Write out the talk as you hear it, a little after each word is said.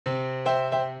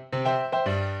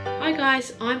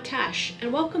guys, I'm Tash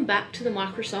and welcome back to the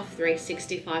Microsoft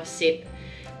 365 SIP.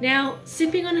 Now,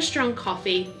 sipping on a strong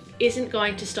coffee isn't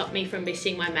going to stop me from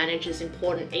missing my manager's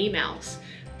important emails,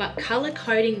 but color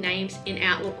coding names in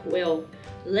Outlook will.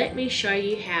 Let me show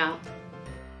you how.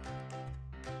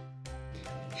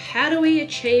 How do we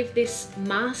achieve this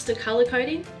master color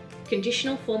coding?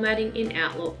 Conditional formatting in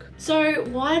Outlook. So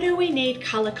why do we need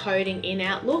color coding in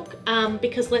Outlook?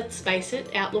 Because let's face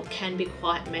it, Outlook can be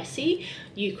quite messy.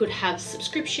 You could have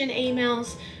subscription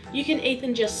emails. You can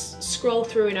even just scroll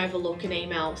through and overlook an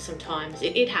email sometimes.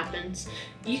 It happens.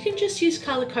 You can just use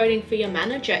color coding for your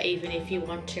manager even if you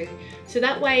want to. So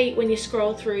that way when you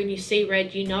scroll through and you see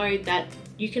red, you know that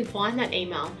you can find that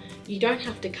email. You don't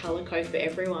have to color code for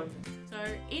everyone. So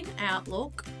in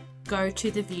Outlook, go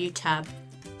to the View tab.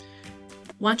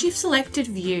 Once you've selected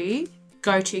View,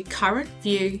 go to Current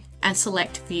View and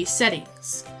select View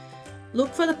Settings.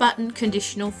 Look for the button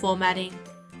Conditional Formatting,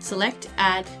 select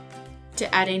Add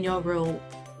to add in your rule.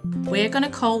 We're going to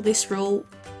call this rule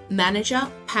Manager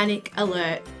Panic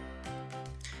Alert.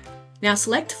 Now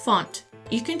select Font.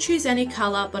 You can choose any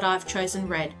colour, but I've chosen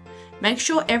red. Make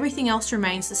sure everything else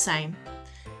remains the same.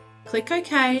 Click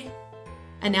OK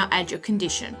and now add your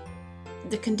condition.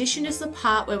 The condition is the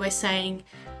part where we're saying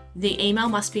the email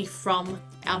must be from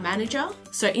our manager.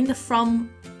 So in the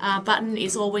From button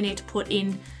is all we need to put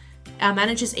in our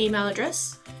manager's email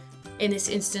address. In this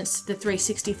instance, the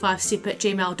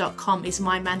 365sip@gmail.com is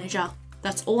my manager.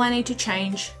 That's all I need to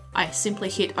change. I simply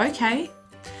hit OK,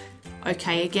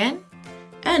 OK again,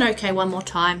 and OK one more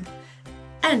time.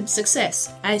 And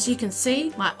success. As you can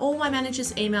see, all my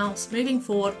manager's emails moving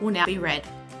forward will now be red.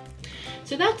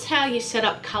 So that's how you set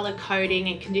up color coding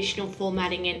and conditional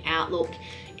formatting in Outlook.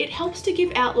 It helps to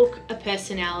give Outlook a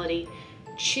personality.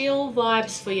 Chill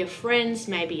vibes for your friends,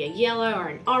 maybe a yellow or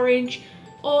an orange,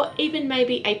 or even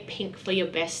maybe a pink for your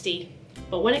bestie.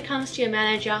 But when it comes to your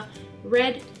manager,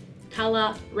 red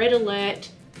color, red alert,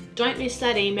 don't miss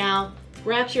that email,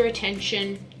 grabs your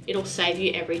attention, it'll save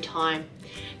you every time.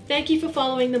 Thank you for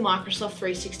following the Microsoft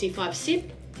 365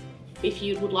 SIP. If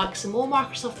you would like some more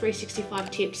Microsoft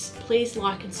 365 tips, please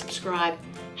like and subscribe.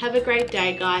 Have a great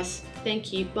day, guys.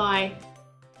 Thank you. Bye.